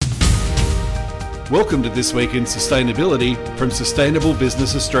Welcome to This Week in Sustainability from Sustainable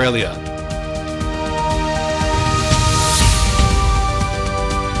Business Australia.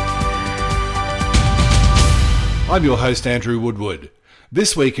 I'm your host, Andrew Woodward.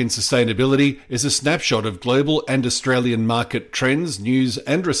 This Week in Sustainability is a snapshot of global and Australian market trends, news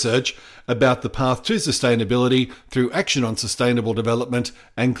and research about the path to sustainability through action on sustainable development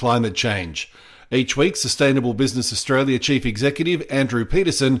and climate change. Each week, Sustainable Business Australia Chief Executive Andrew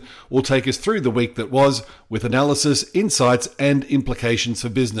Peterson will take us through the week that was with analysis, insights and implications for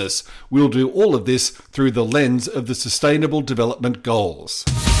business. We'll do all of this through the lens of the Sustainable Development Goals.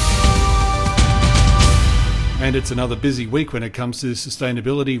 And it's another busy week when it comes to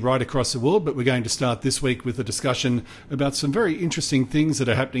sustainability right across the world, but we're going to start this week with a discussion about some very interesting things that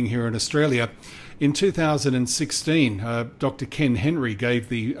are happening here in Australia. In 2016, Dr. Ken Henry gave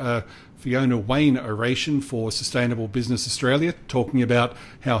the Fiona Wayne oration for Sustainable Business Australia, talking about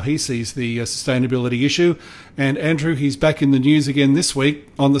how he sees the sustainability issue. And Andrew, he's back in the news again this week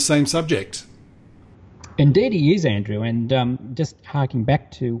on the same subject. Indeed he is, Andrew, and just harking back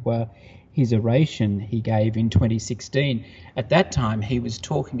to his oration he gave in 2016. At that time, he was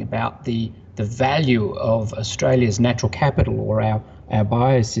talking about the value of Australia's natural capital, or our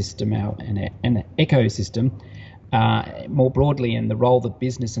biosystem, our ecosystem, more broadly, and the role that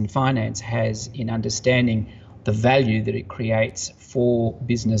business and finance has in understanding the value that it creates for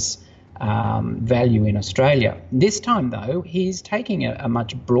business value in Australia. This time, though, he's taking a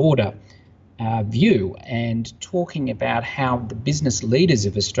much broader view and talking about how the business leaders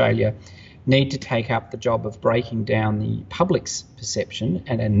of Australia need to take up the job of breaking down the public's perception,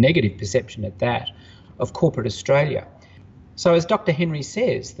 and a negative perception at that, of corporate Australia. So as Dr. Henry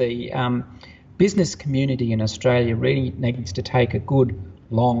says, the business community in Australia really needs to take a good,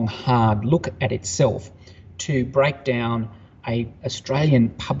 long, hard look at itself to break down a Australian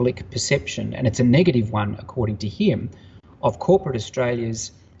public perception, and it's a negative one, according to him, of corporate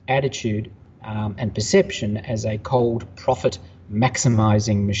Australia's attitude and perception as a cold profit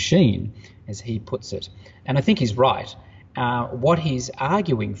maximising machine, as he puts it. And I think he's right. What he's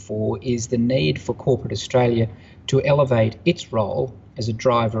arguing for is the need for corporate Australia to elevate its role as a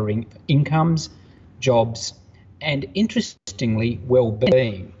driver in incomes, jobs, and interestingly,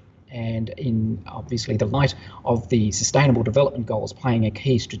 well-being. And in obviously the light of the Sustainable Development Goals playing a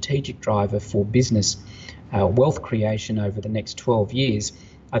key strategic driver for business wealth creation over the next 12 years,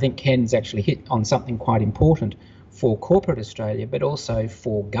 I think Ken's actually hit on something quite important for corporate Australia, but also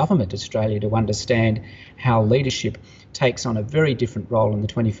for government Australia to understand how leadership takes on a very different role in the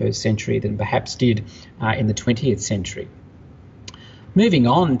 21st century than perhaps did in the 20th century. Moving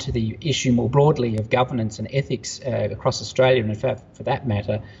on to the issue more broadly of governance and ethics across Australia, and in fact, for that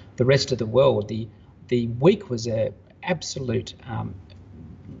matter, the rest of the world, the week was an absolute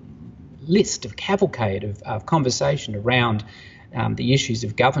list of cavalcade of conversation around the issues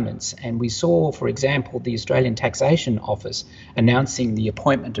of governance. And we saw, for example, the Australian Taxation Office announcing the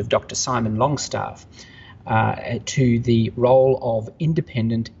appointment of Dr. Simon Longstaff to the role of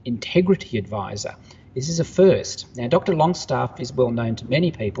Independent Integrity Advisor. This is a first. Now, Dr. Longstaff is well known to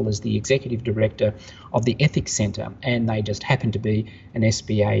many people as the Executive Director of the Ethics Centre, and they just happen to be an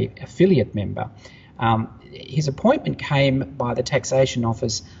SBA affiliate member. His appointment came by the Taxation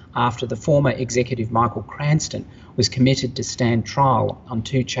Office after the former executive Michael Cranston was committed to stand trial on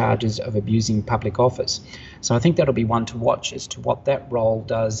 2 charges of abusing public office. So I think that'll be one to watch as to what that role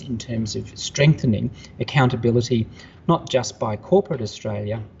does in terms of strengthening accountability, not just by corporate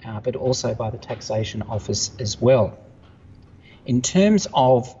Australia, but also by the Taxation Office as well. In terms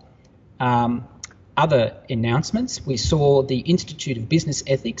of other announcements, we saw the Institute of Business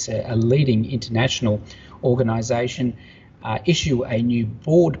Ethics, a leading international organisation, issue a new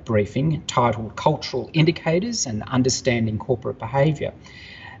board briefing titled Cultural Indicators and Understanding Corporate Behaviour.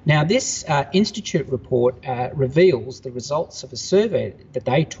 Now, this Institute report reveals the results of a survey that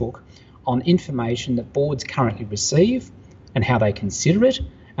they took on information that boards currently receive and how they consider it,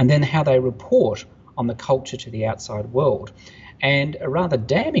 and then how they report on the culture to the outside world. And a rather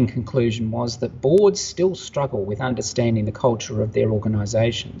damning conclusion was that boards still struggle with understanding the culture of their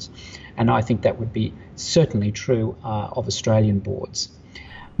organisations. And I think that would be certainly true of Australian boards.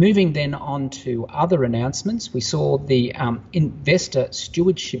 Moving then on to other announcements, we saw the Investor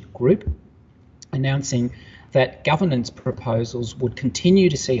Stewardship Group announcing that governance proposals would continue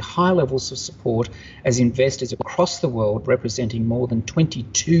to see high levels of support as investors across the world, representing more than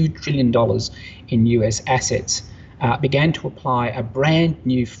 $22 trillion in US assets, began to apply a brand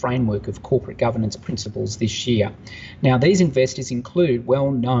new framework of corporate governance principles this year. Now, these investors include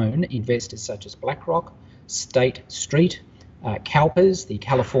well-known investors such as BlackRock, State Street, CalPERS, the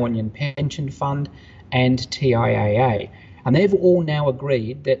Californian Pension Fund, and TIAA. And they've all now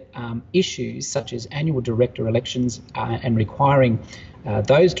agreed that issues such as annual director elections and requiring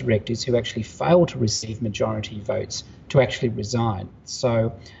those directors who actually fail to receive majority votes to actually resign.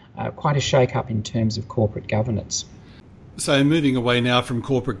 So quite a shake-up in terms of corporate governance. So moving away now from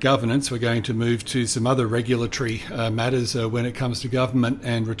corporate governance, we're going to move to some other regulatory matters when it comes to government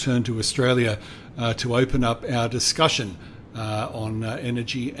and return to Australia to open up our discussion on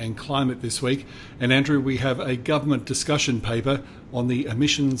energy and climate this week. And Andrew, we have a government discussion paper on the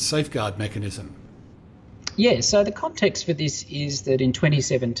emissions safeguard mechanism. Yeah, so the context for this is that in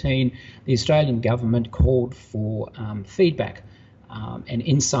 2017, the Australian government called for feedback and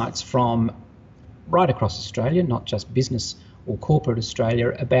insights from right across Australia, not just business or corporate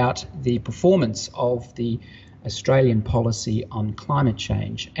Australia, about the performance of the Australian policy on climate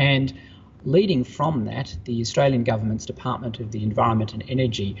change. And leading from that, the Australian government's Department of the Environment and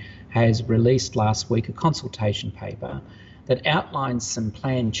Energy has released last week a consultation paper that outlines some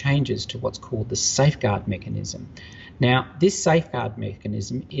planned changes to what's called the safeguard mechanism. Now, this safeguard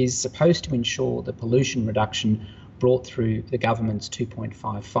mechanism is supposed to ensure the pollution reduction brought through the government's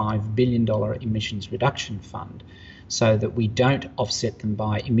 $2.55 billion emissions reduction fund, so that we don't offset them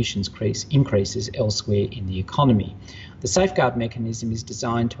by emissions increases elsewhere in the economy. The safeguard mechanism is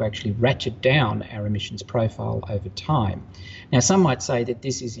designed to actually ratchet down our emissions profile over time. Now, some might say that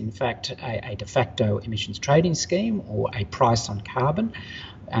this is in fact a de facto emissions trading scheme or a price on carbon,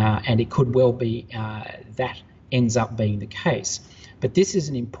 and it could well be that ends up being the case. But this is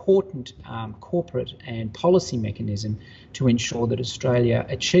an important corporate and policy mechanism to ensure that Australia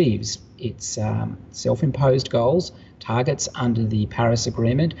achieves its self-imposed goals, targets under the Paris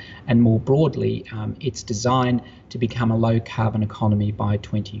Agreement, and more broadly, it's designed to become a low-carbon economy by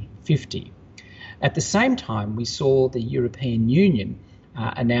 2050. At the same time, we saw the European Union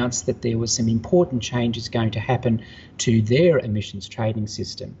announce that there were some important changes going to happen to their emissions trading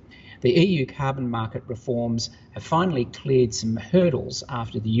system. The EU carbon market reforms have finally cleared some hurdles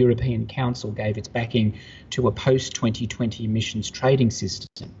after the European Council gave its backing to a post-2020 emissions trading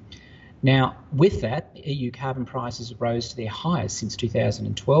system. Now, with that, EU carbon prices rose to their highest since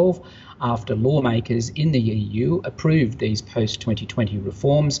 2012 after lawmakers in the EU approved these post-2020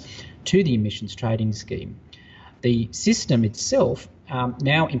 reforms to the emissions trading scheme. The system itself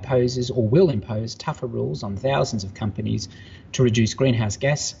now imposes or will impose tougher rules on thousands of companies to reduce greenhouse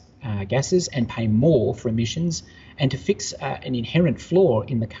gases and pay more for emissions, and to fix an inherent flaw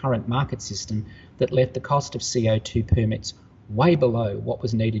in the current market system that left the cost of CO2 permits way below what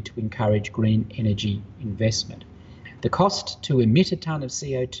was needed to encourage green energy investment. The cost to emit a tonne of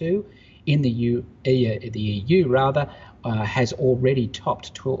CO2 in the EU has already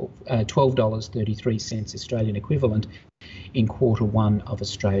topped $12.33 Australian equivalent in Q1 of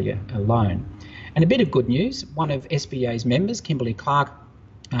Australia alone. And a bit of good news, one of SBA's members, Kimberly Clark,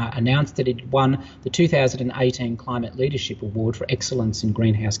 announced that it won the 2018 Climate Leadership Award for Excellence in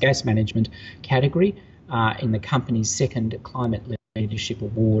Greenhouse Gas Management category in the company's second Climate Leadership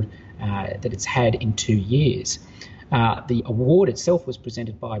Award that it's had in 2 years. The award itself was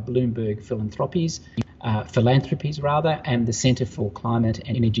presented by Bloomberg Philanthropies, and the Centre for Climate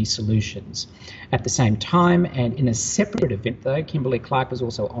and Energy Solutions. At the same time, and in a separate event though, Kimberly Clark was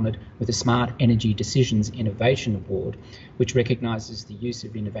also honoured with the Smart Energy Decisions Innovation Award, which recognises the use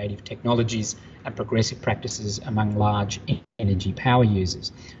of innovative technologies and progressive practices among large energy power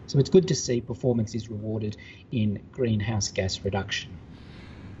users. So it's good to see performance is rewarded in greenhouse gas reduction.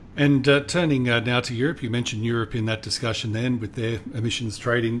 And turning now to Europe, you mentioned Europe in that discussion then with their emissions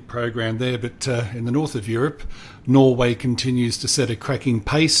trading program there, but in the north of Europe, Norway continues to set a cracking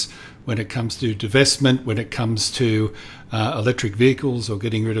pace when it comes to divestment, when it comes to electric vehicles or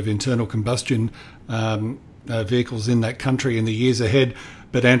getting rid of internal combustion vehicles in that country in the years ahead.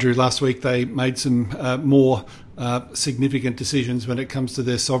 But Andrew, last week they made some more significant decisions when it comes to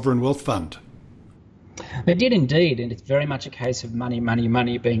their sovereign wealth fund. They did indeed, and it's very much a case of money, money,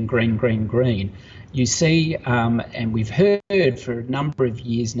 money being green, green, green. You see, and we've heard for a number of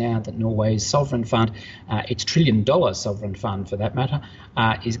years now that Norway's sovereign fund, its $1 trillion sovereign fund for that matter,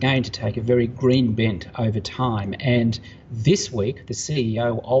 is going to take a very green bent over time. And this week, the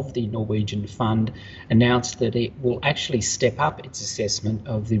CEO of the Norwegian fund announced that it will actually step up its assessment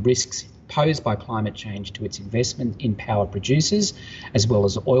of the risks posed by climate change to its investment in power producers, as well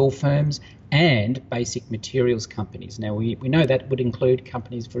as oil firms and basic materials companies. Now, we know that would include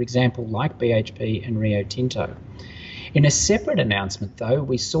companies, for example, like BHP and Rio Tinto. In a separate announcement, though,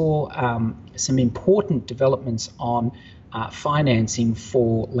 we saw some important developments on financing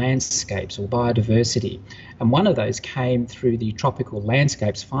for landscapes or biodiversity. And one of those came through the Tropical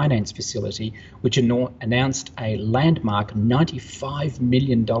Landscapes Finance Facility, which announced a landmark $95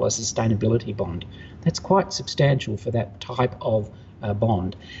 million sustainability bond. That's quite substantial for that type of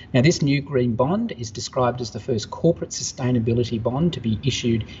bond. Now, this new green bond is described as the first corporate sustainability bond to be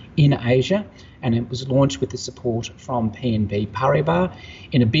issued in Asia, and it was launched with the support from BNP Paribas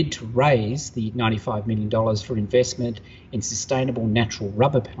in a bid to raise the $95 million for investment in sustainable natural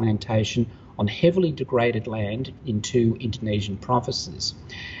rubber plantation on heavily degraded land in 2 Indonesian provinces.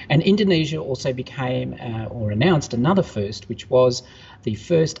 And Indonesia also became or announced another first, which was the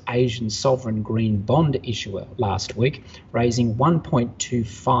first Asian sovereign green bond issuer last week, raising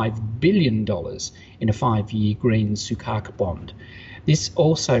 $1.25 billion in a 5-year green Sukuk bond. This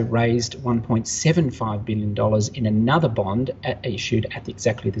also raised $1.75 billion in another bond issued at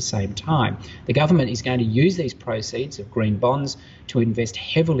exactly the same time. The government is going to use these proceeds of green bonds to invest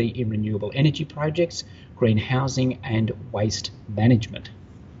heavily in renewable energy projects, green housing and waste management.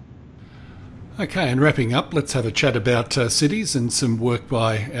 Okay, and wrapping up, let's have a chat about cities and some work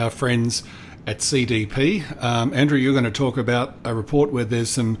by our friends at CDP. Andrew, you're going to talk about a report where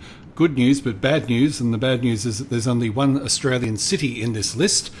there's some good news but bad news, and the bad news is that there's only one Australian city in this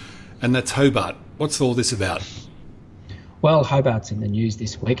list, and that's Hobart. What's all this about? Well, Hobart's in the news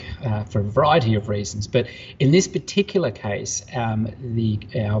this week for a variety of reasons, but in this particular case,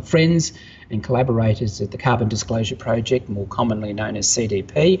 our friends and collaborators at the Carbon Disclosure Project, more commonly known as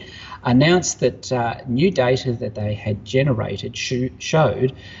CDP, announced that new data that they had generated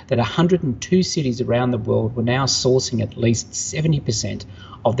showed that 102 cities around the world were now sourcing at least 70%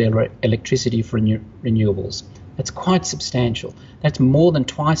 of their electricity from renewables. That's quite substantial. That's more than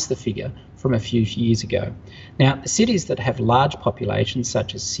twice the figure from a few years ago. Now, the cities that have large populations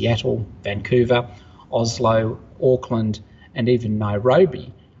such as Seattle, Vancouver, Oslo, Auckland, and even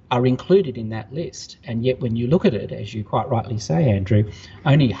Nairobi are included in that list. And yet when you look at it, as you quite rightly say, Andrew,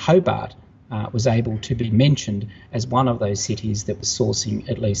 only Hobart was able to be mentioned as one of those cities that was sourcing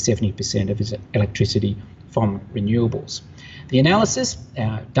at least 70% of its electricity from renewables. The analysis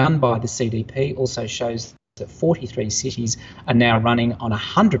done by the CDP also shows that 43 cities are now running on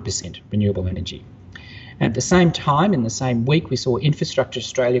 100% renewable energy. At the same time, in the same week, we saw Infrastructure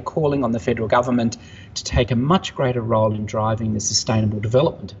Australia calling on the federal government to take a much greater role in driving the sustainable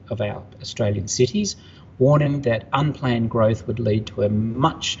development of our Australian cities, warning that unplanned growth would lead to a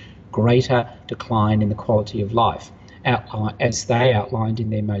much greater decline in the quality of life, as they outlined in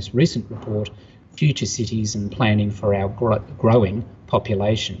their most recent report, Future Cities and Planning for Our Growing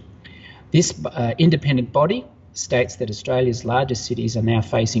Population. This independent body states that Australia's largest cities are now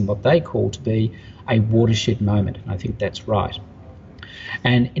facing what they call to be a watershed moment, and I think that's right.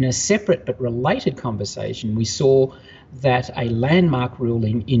 And in a separate but related conversation, we saw that a landmark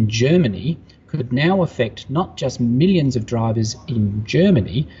ruling in Germany could now affect not just millions of drivers in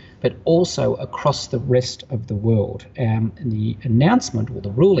Germany, but also across the rest of the world. And the announcement, or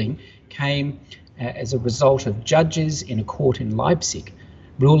the ruling, came as a result of judges in a court in Leipzig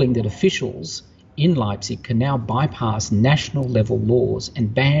ruling that officials in Leipzig can now bypass national level laws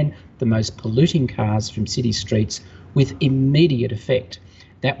and ban the most polluting cars from city streets with immediate effect.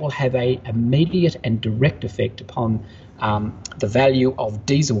 That will have an immediate and direct effect upon the value of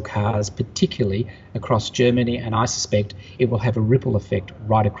diesel cars, particularly across Germany, and I suspect it will have a ripple effect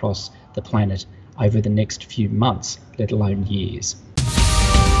right across the planet over the next few months, let alone years.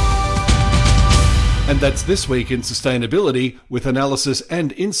 And that's This Week in Sustainability, with analysis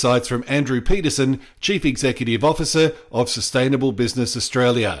and insights from Andrew Peterson, Chief Executive Officer of Sustainable Business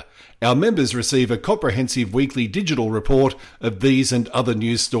Australia. Our members receive a comprehensive weekly digital report of these and other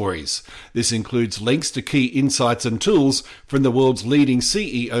news stories. This includes links to key insights and tools from the world's leading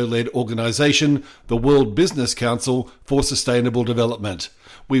CEO-led organisation, the World Business Council for Sustainable Development.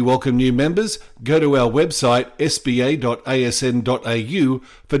 We welcome new members. Go to our website sba.asn.au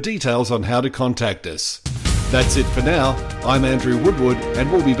for details on how to contact us. That's it for now. I'm Andrew Woodward,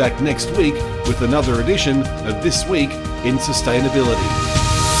 and we'll be back next week with another edition of This Week in Sustainability.